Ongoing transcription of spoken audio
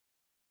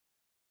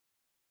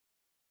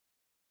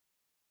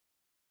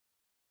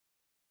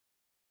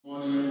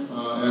Morning,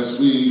 as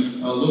we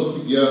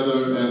look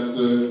together at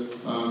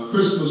the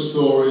Christmas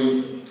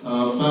story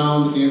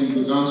found in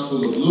the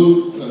Gospel of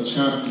Luke,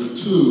 chapter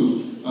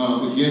 2,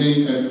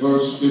 beginning at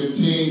verse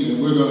 15,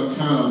 and we're going to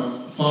kind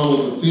of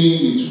follow the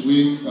theme each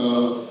week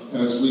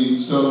as we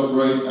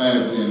celebrate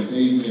Advent.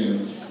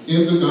 Amen.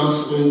 In the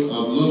Gospel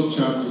of Luke,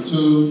 chapter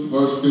 2,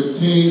 verse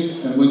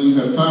 15, and when you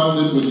have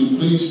found it, would you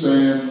please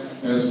stand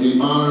as we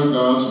honor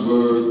God's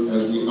word,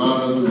 as we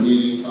honor the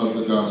reading of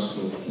the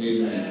Gospel.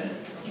 Amen.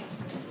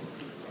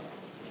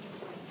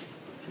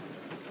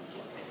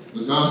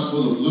 The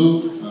Gospel of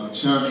Luke,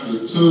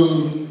 chapter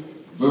 2,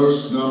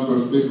 verse number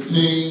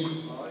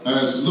 15.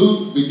 As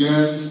Luke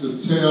begins to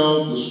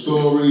tell the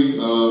story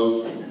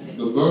of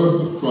the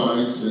birth of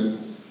Christ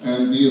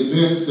and the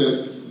events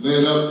that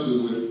led up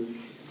to it,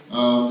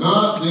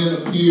 God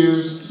then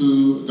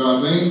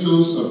God's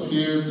angels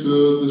appear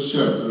to the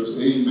shepherds.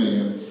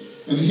 Amen.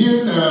 And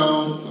here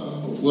now,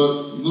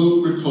 what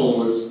Luke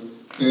records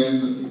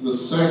in the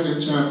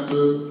second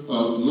chapter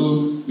of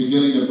Luke,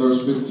 beginning at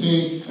verse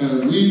 15,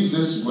 and it reads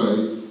this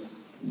way: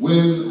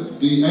 when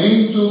the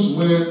angels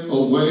went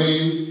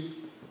away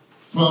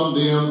from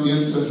them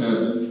into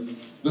heaven,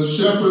 the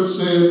shepherds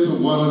said to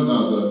one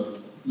another,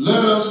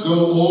 "Let us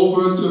go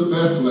over to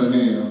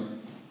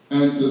Bethlehem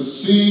and to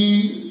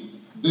see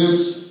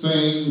this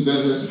thing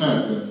that has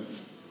happened,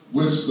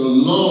 which the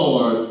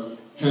Lord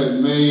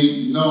had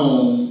made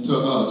known to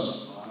us."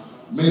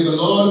 May the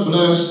Lord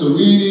bless the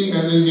reading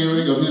and the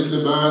hearing of his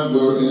divine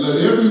word, and let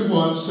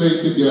everyone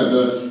say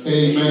together,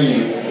 Amen.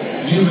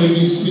 Amen. You may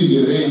be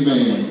seated.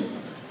 Amen.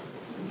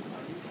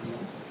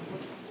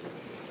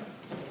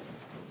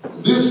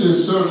 This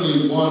is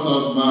certainly one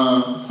of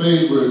my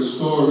favorite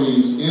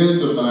stories in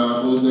the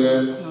Bible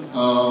that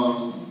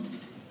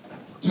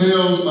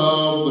tells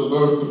of the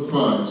birth of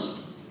Christ.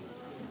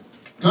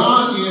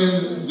 God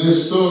in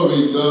this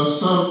story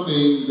does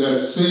something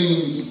that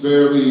seems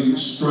very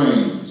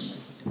strange.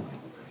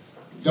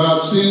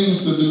 God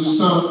seems to do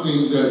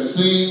something that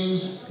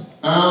seems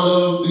out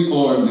of the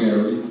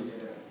ordinary.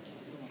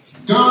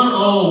 God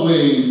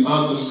always,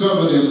 I've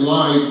discovered in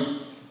life,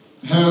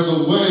 has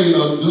a way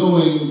of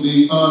doing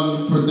the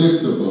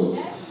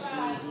unpredictable.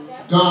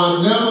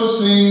 God never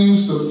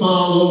seems to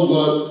follow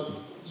what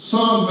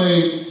some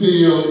may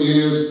feel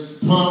is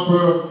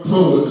proper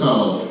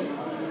protocol.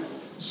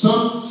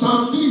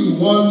 Something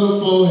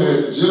wonderful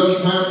had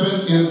just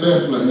happened in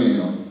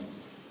Bethlehem.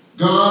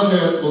 God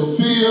had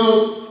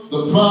fulfilled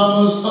the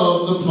promise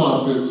of the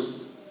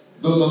prophets.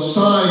 The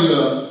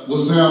Messiah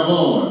was now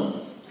born.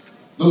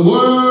 The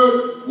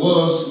Word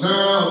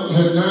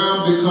had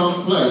now become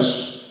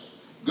flesh.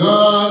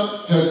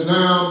 God has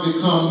now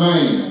become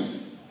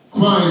man.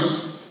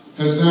 Christ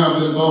has now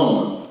been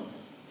born.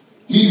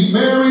 He's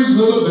Mary's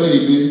little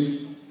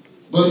baby,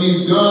 but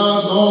he's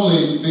God's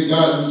only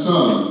begotten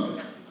Son.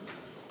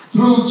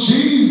 Through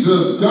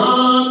Jesus,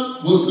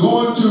 God was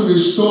going to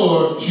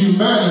restore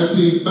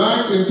humanity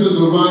back into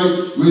the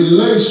right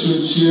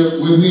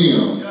relationship with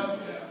him.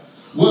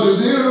 What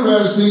is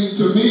interesting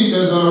to me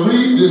as I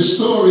read this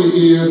story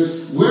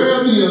is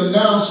where the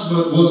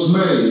announcement was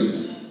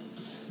made.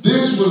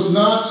 This was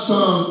not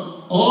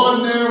some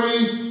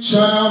ordinary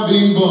child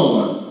being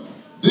born.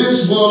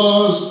 This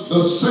was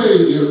the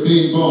Savior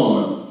being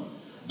born.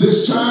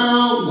 This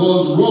child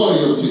was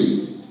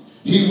royalty.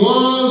 He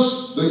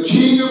was the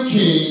King of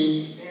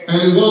Kings,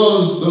 and he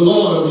was the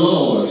Lord of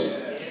Lords.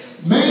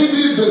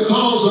 Maybe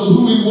because of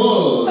who he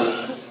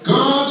was,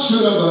 God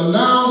should have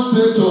announced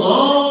it to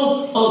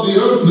all of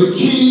the earthly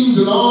kings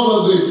and all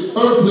of the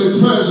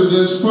earthly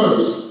presidents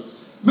first.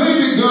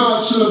 Maybe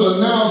God should have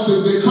announced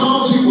it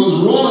because he was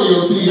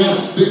royalty and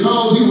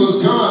because he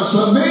was God.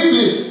 So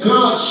maybe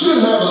God should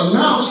have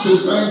announced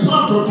this thing,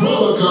 proper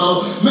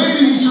protocol.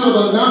 Maybe he should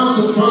have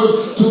announced it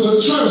first to the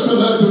church to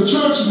let the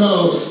church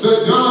know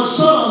that God's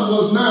Son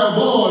was now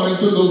born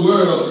into the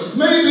world.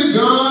 Maybe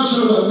God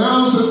should have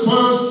announced it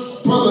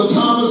first, Brother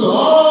Thomas, to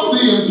all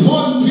the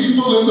important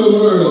people in the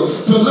world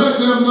to let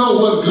them know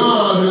what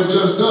God had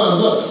just done.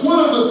 But one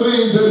of the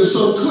things that is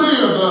so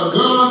clear about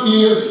God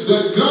is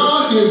that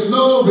God is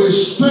no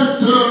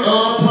respecter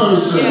of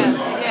person.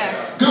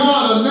 Yes.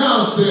 God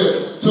announced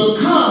it to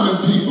common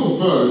people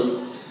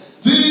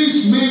first.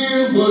 These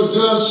men were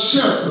just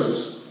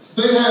shepherds.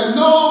 They had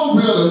no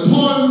real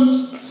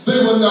importance.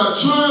 They were not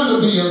trying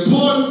to be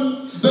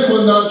important. They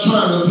were not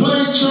trying to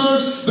play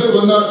church. They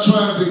were not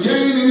trying to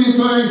gain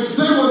anything.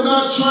 They were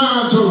not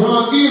trying to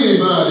run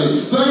anybody.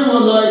 They were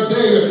like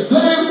David.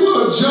 They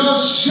were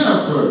just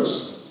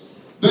shepherds.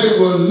 They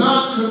were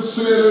not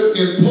considered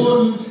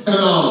important at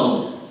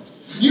all.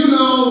 You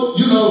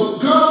know,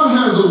 God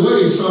has a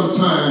way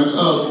sometimes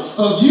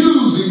of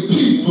using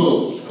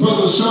people,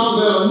 Brother Shaw,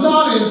 that are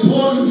not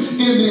important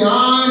in the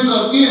eyes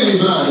of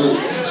anybody.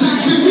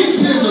 See, we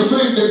tend to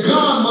think that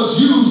God must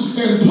use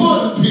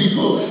important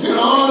people in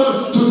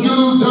order to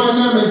do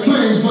dynamic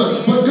things,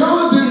 but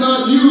God did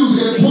not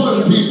use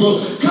important people.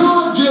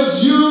 God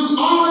just used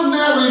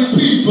ordinary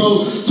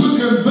people to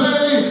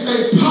convey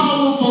a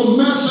powerful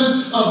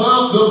message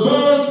about the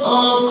birth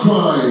of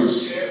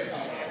Christ.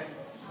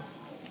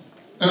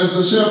 As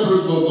the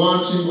shepherds were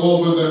watching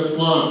over their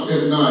flock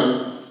at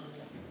night,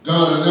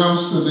 God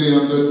announced to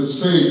them that the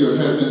Savior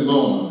had been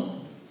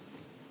born.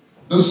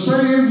 The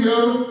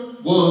Savior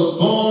was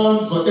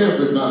born for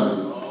everybody.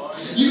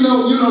 You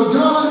know,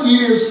 God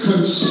is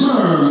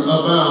concerned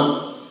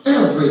about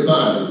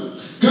everybody.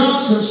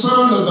 God's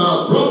concerned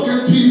about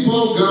broken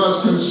people.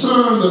 God's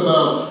concerned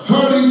about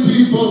hurting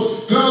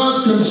people.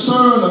 God's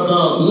concerned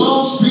about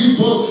lost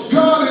people.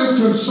 God is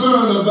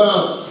concerned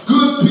about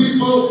good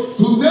people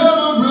who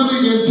never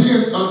really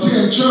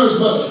attend church,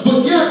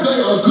 but yet they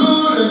are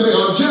good and they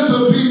are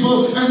gentle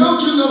people. And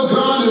don't you know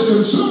God is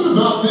concerned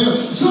about them?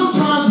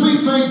 Sometimes we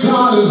think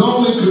God is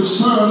only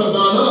concerned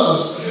about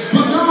us,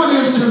 but God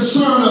is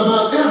concerned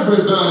about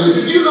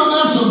everybody. You know,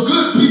 there's some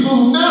good people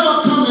who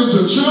never come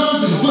into church,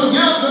 but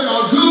yet they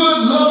are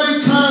good,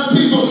 loving, kind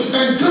people,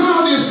 and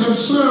God is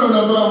concerned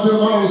about them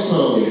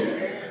also.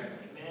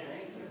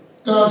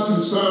 God's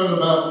concerned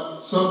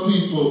about some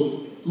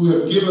people who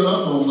have given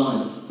up on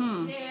life.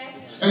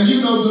 And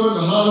you know, during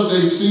the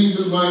holiday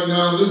season right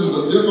now, this is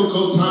a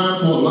difficult time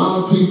for a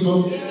lot of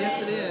people.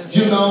 Yes, it is.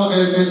 You know,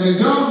 and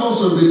God wants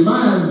to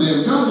remind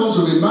them. God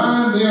wants to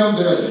remind them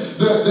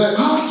that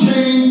I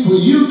came for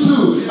you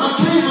too. I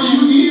came for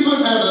you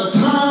even at a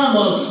time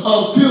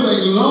of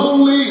feeling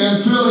lonely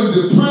and feeling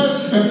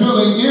depressed and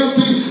feeling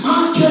empty.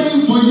 I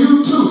came for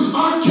you too.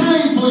 I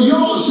came for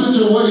your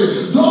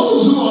situation.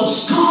 Those who are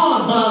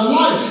scarred by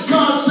life,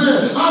 God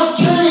said, I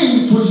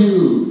came for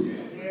you.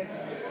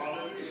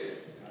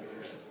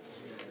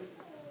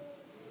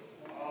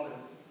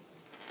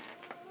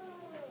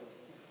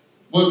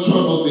 What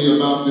troubled me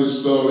about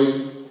this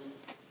story,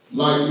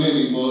 like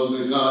many, was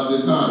that God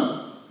did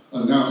not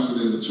announce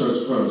it in the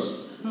church first.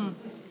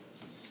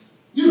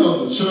 You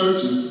know, the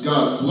church is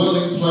God's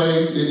dwelling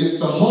place. It's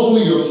the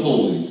Holy of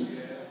Holies.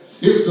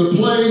 It's the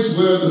place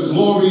where the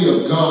glory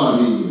of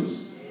God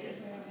is.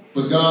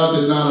 But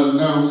God did not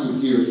announce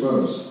it here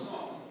first.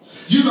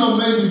 You know,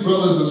 maybe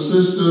brothers and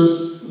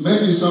sisters,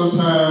 maybe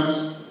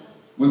sometimes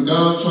when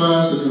God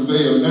tries to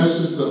convey a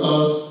message to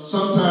us,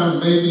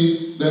 sometimes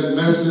maybe that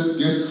message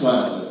gets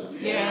clouded.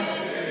 Yes.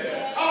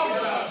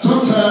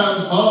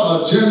 Sometimes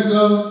our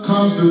agenda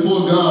comes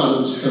before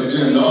God's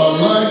agenda. Our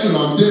likes and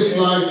our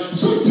dislikes,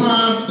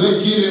 sometimes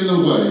they get in the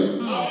way.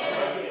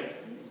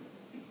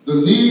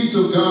 The needs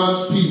of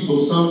God's people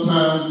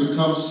sometimes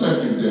become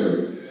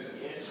secondary.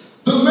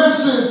 The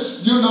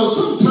message, you know,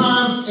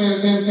 sometimes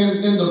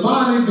in the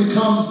body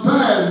becomes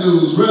bad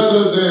news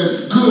rather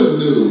than good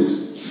news.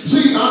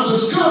 See, I've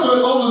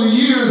discovered over the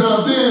years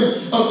I've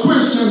been a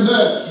Christian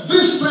that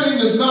this thing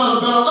is not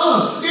about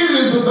us. It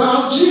is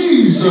about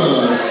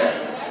Jesus.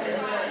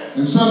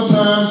 And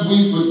sometimes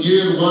we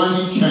forget why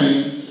he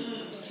came.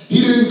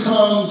 He didn't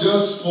come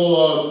just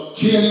for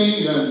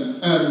Kenny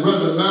and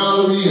Reverend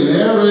Mallory and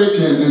Eric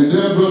and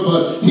Deborah,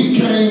 but he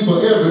came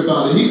for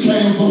everybody. He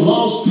came for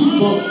lost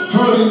people,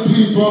 hurting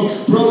people,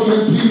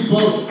 broken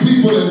people,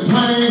 people in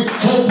pain,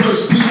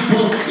 hopeless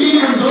people,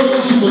 even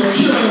those who are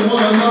killing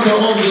one another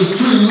on the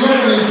street,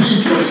 lonely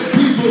people,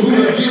 people who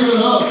have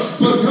given up.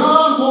 But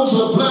God wants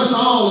to bless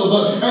all of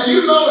us. And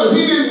you know, if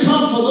he didn't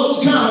come for those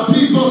kind of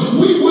people,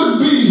 we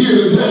wouldn't be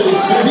here today.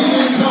 If he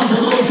didn't come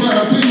for those kind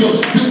of people,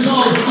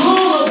 because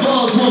all of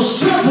us were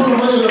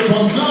separated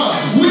from God.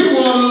 We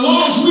were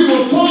lost. We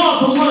were far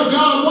from where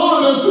God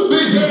wanted us to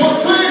be.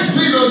 But thanks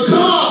be to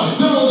God,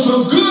 there was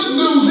some good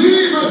news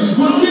even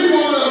when we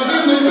were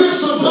in the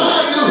midst of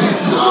bad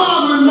news. God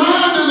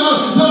reminded us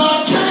that I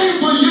came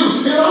for you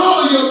in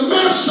all of your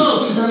mess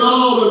ups and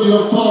all of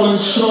your falling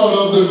short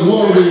of the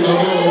glory of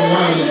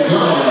Almighty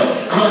God.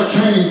 I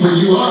came for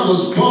you. I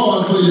was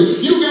born for you.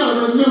 You got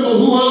to remember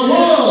who I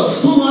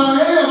was, who I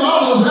am.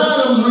 I was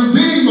Adam's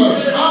redeemer.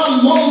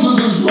 I'm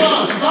Moses'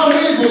 rock. I'm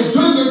Abel's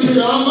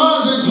vindicator. I'm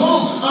Isaac's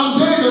hope. I'm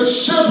David's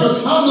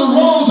shepherd. I'm the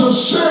rose of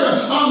Sharon.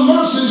 I'm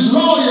mercy's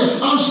lawyer.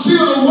 I'm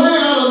still a way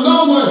out of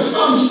nowhere.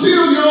 I'm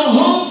still your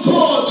hope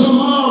for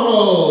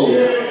tomorrow.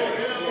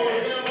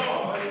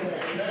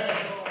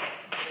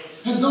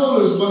 And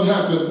notice what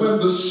happened when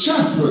the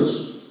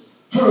shepherds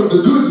heard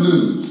the good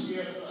news.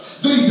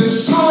 They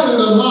decided,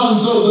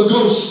 Alonzo, to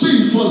go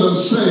see for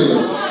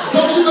themselves.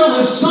 Don't you know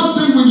it's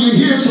something when you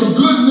hear some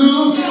good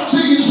news?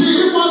 See,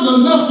 it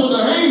wasn't enough for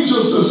the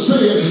angels to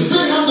say it.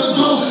 They had to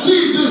go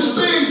see this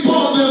thing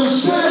for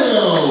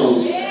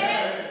themselves.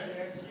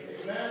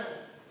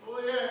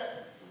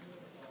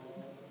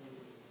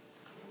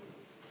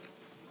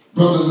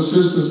 Brothers and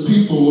sisters,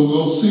 people will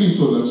go see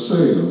for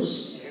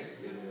themselves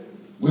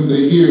when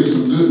they hear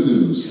some good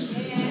news.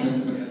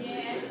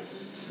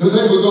 That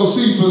they will go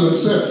see for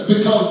themselves.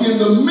 Because in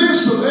the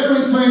midst of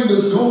everything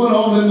that's going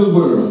on in the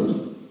world,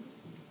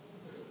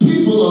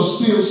 people are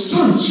still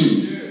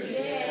searching.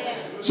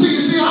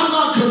 See, I'm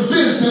not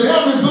convinced that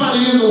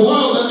everybody in the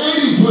world, that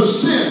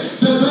 80%,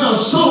 that they are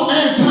so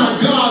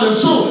anti-God and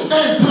so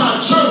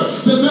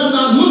anti-church that they're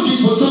not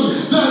looking for something.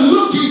 They're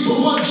looking for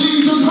what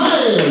Jesus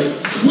has.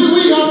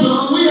 We have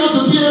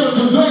to be able to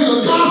convey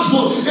the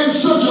gospel in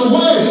such a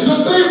way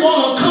that they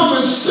want to come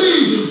and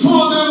see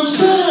for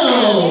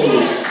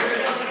themselves.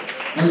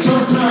 And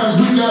sometimes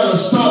we got to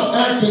stop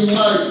acting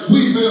like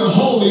we've been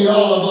holy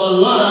all of our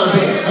lives,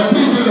 and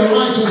we've been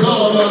righteous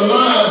all of our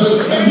lives,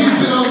 and we've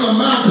been on the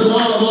mountain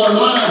all of our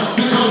lives,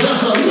 because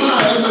that's a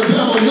lie and the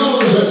devil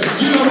knows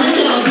it. You know, we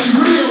got to be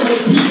real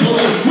with people,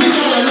 and we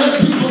got to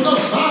let people know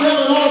I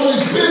haven't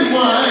always been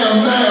where I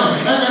am now.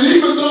 And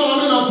even though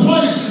I'm in a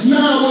place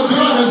now where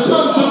God has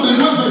done something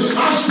with me,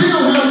 I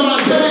still have my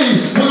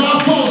days when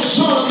I fall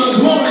short of the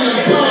glory of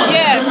God.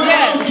 And when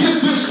I don't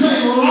get this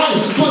thing right,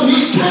 but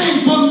he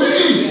came for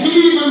me,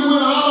 even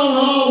when I don't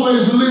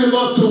always live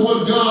up to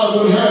what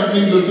God would have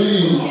me to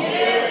be.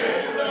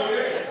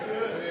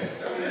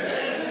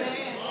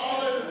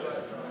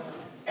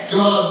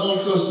 God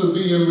wants us to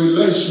be in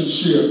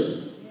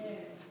relationship.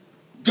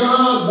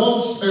 God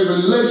wants a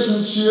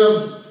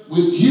relationship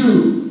with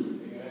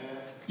you.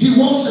 He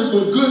wants it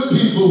with good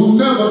people who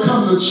never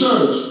come to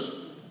church.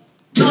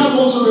 God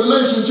wants a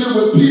relationship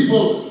with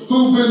people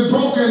who've been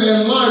broken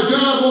in life.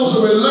 God wants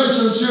a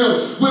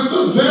relationship with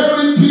the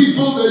very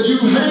people that you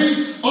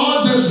hate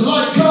or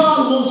dislike.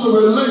 God wants a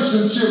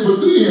relationship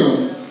with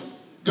them.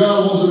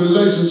 God wants a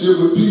relationship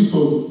with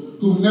people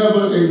who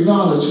never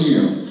acknowledge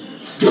him.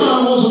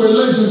 God wants a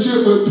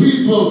relationship with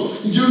people,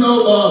 you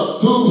know,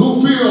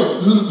 who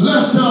feel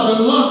left out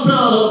and locked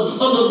out of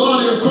the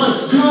body of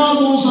Christ.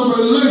 God wants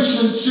a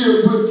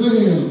relationship with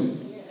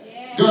them.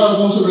 God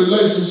wants a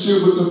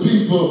relationship with the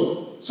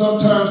people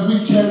sometimes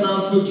we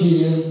cannot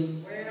forgive.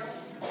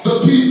 The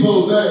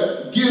people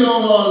that get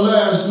on our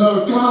last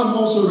nerve, God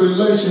wants a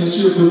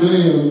relationship with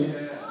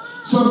them.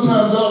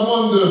 Sometimes I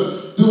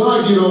wonder, do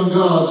I get on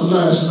God's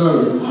last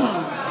nerve?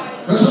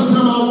 And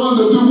sometimes I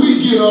wonder, do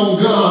we get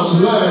on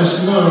God's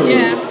last nerve?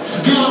 Yes.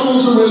 God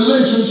wants a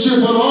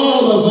relationship with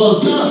all of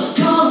us.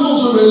 God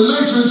wants a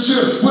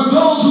relationship with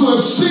those who have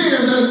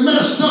sinned and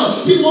messed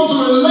up. He wants a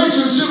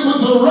relationship with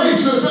the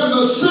racists and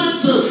the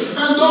sexist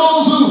and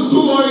those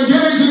who are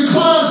engaged in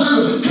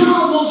classes.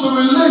 God wants a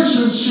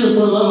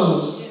relationship with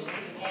us.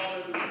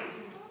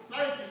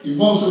 He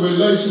wants a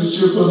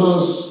relationship with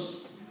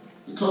us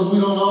because we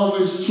don't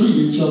always treat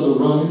each other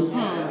right.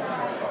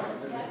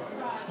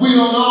 We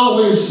don't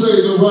always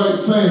say the right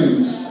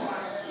things,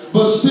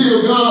 but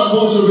still God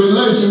wants a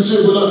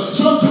relationship with us.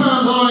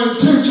 Sometimes our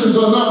intentions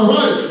are not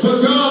right,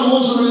 but God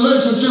wants a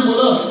relationship with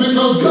us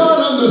because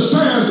God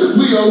understands that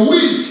we are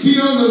weak. He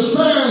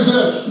understands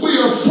that we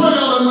are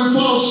frail and we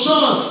fall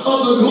short of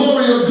the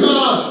glory of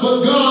God,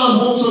 but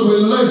God wants a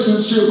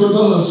relationship with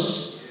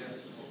us.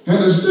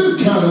 And it's that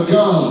kind of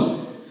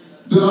God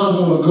that I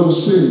want to go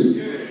see.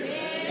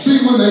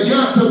 See, when they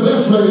got to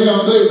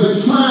Bethlehem, they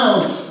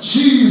found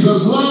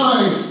Jesus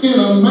lying in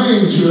a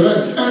manger.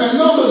 And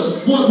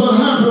notice what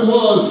happened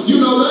was,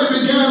 you know,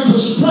 they began to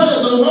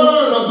spread the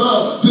word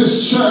about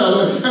this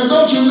child. And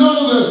don't you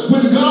know that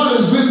when God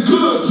has been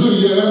good to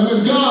you and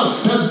when God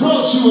has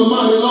brought you a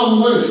mighty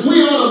long way,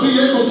 we ought to be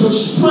able to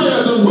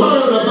spread the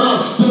word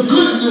about the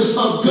goodness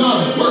of God,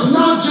 but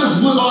not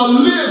just with our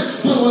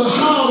lips, but with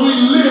how we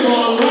live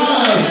our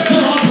lives.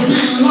 There ought to be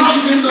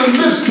light in the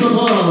midst of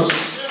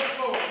us.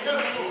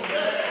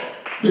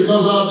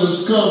 Because I've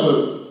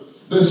discovered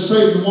that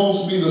Satan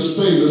wants me to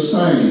stay the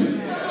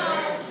same.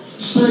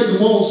 Satan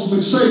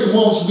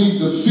wants me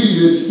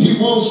defeated. He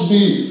wants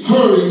me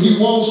hurting. He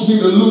wants me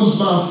to lose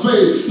my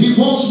faith. He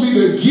wants me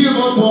to give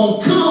up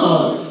on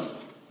God.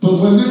 But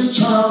when this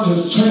child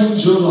has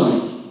changed your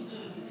life,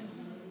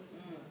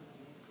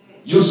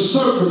 your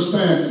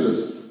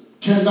circumstances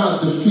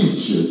cannot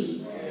defeat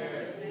you.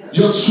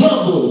 Your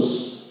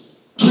troubles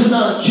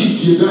cannot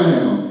keep you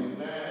down.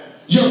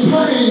 Your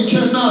pain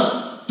cannot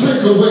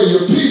take away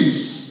your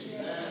peace.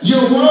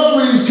 Your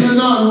worries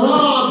cannot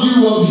rob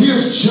you of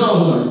his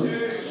joy.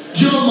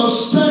 Your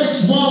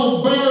mistakes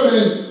won't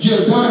burden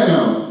you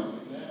down.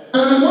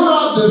 And what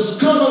I've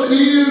discovered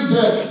is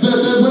that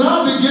when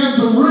I began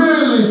to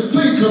really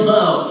think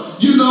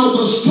about, you know,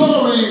 the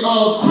story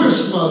of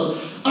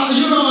Christmas,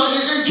 you know,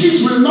 it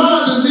keeps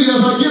reminding me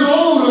as I get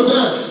older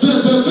that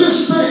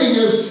this thing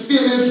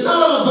is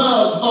not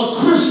about a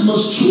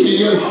Christmas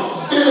tree.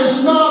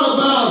 It's not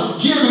about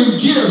giving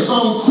gifts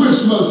on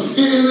Christmas.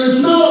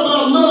 It's not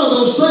about none of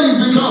those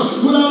things,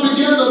 because when I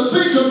began to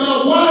think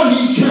about why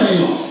he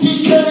came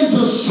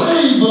to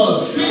save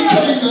us. He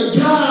came to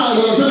guide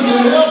us and to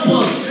help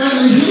us and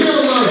to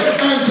heal us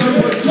and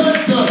to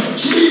protect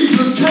us.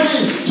 Jesus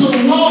came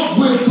to walk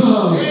with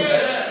us.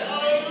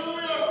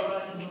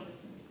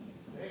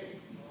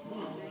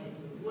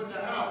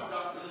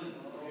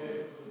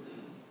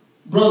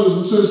 Brothers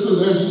and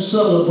sisters, as you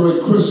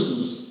celebrate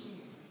Christmas,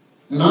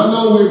 and I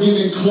know we're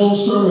getting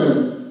closer,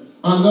 and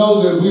I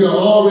know that we are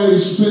already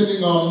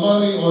spending our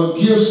money on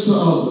gifts to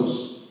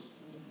others,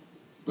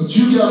 but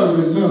you got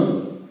to remember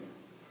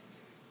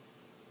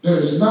that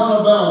it's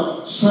not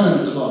about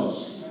Santa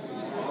Claus.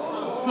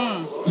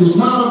 It's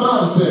not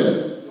about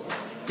that.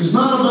 It's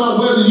not about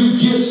whether you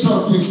get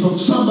something from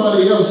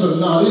somebody else or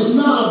not. It's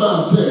not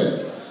about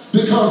that.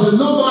 Because if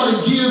nobody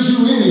gives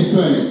you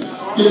anything,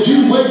 if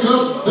you wake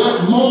up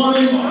that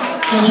morning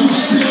and you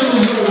still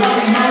in your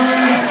right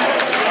mind,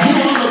 you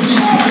ought to be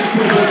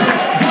thankful, because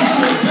that's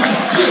the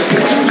best gift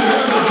that you could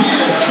ever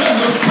give. And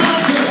the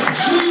fact that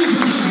Jesus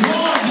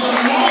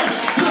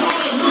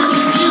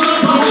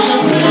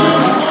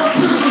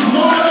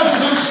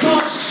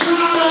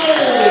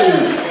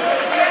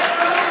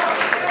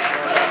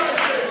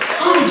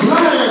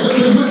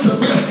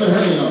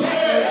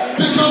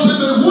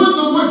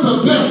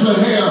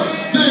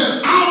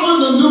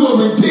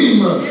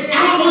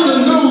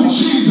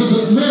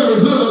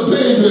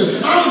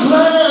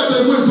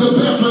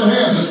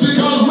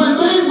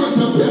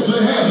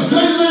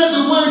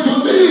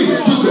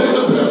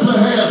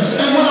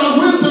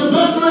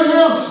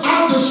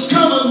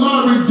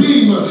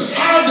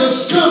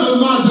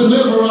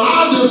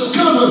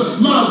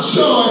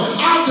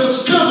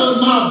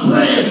my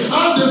bread.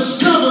 I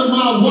discovered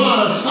my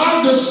water.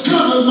 I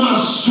discovered my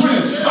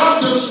strength. I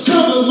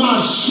discovered my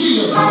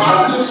shield.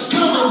 I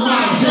discovered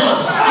my help.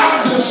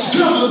 I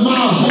discovered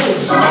my hope.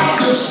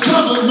 I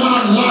discovered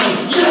my life.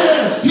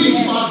 Yeah,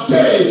 he's my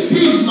day.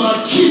 He's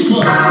my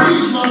keeper.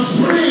 He's my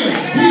friend.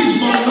 He's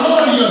my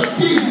lawyer.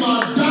 He's my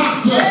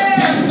doctor.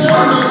 His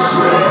name is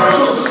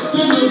stronger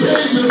than the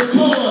day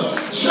before.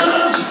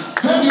 Church,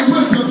 have you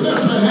went to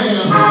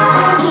Bethlehem?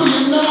 Do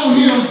you know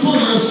him for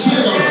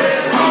yourself?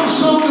 I'm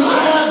so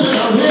glad that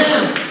I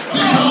went,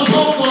 because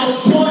over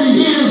 40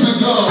 years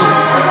ago,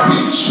 he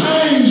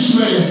changed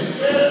me.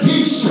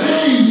 He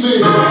saved me.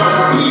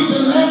 He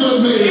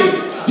delivered me.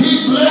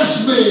 He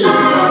blessed me.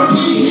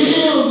 He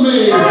healed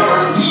me.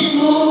 He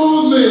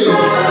moved me.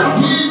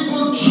 He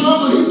was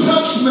trouble. He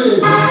touched me.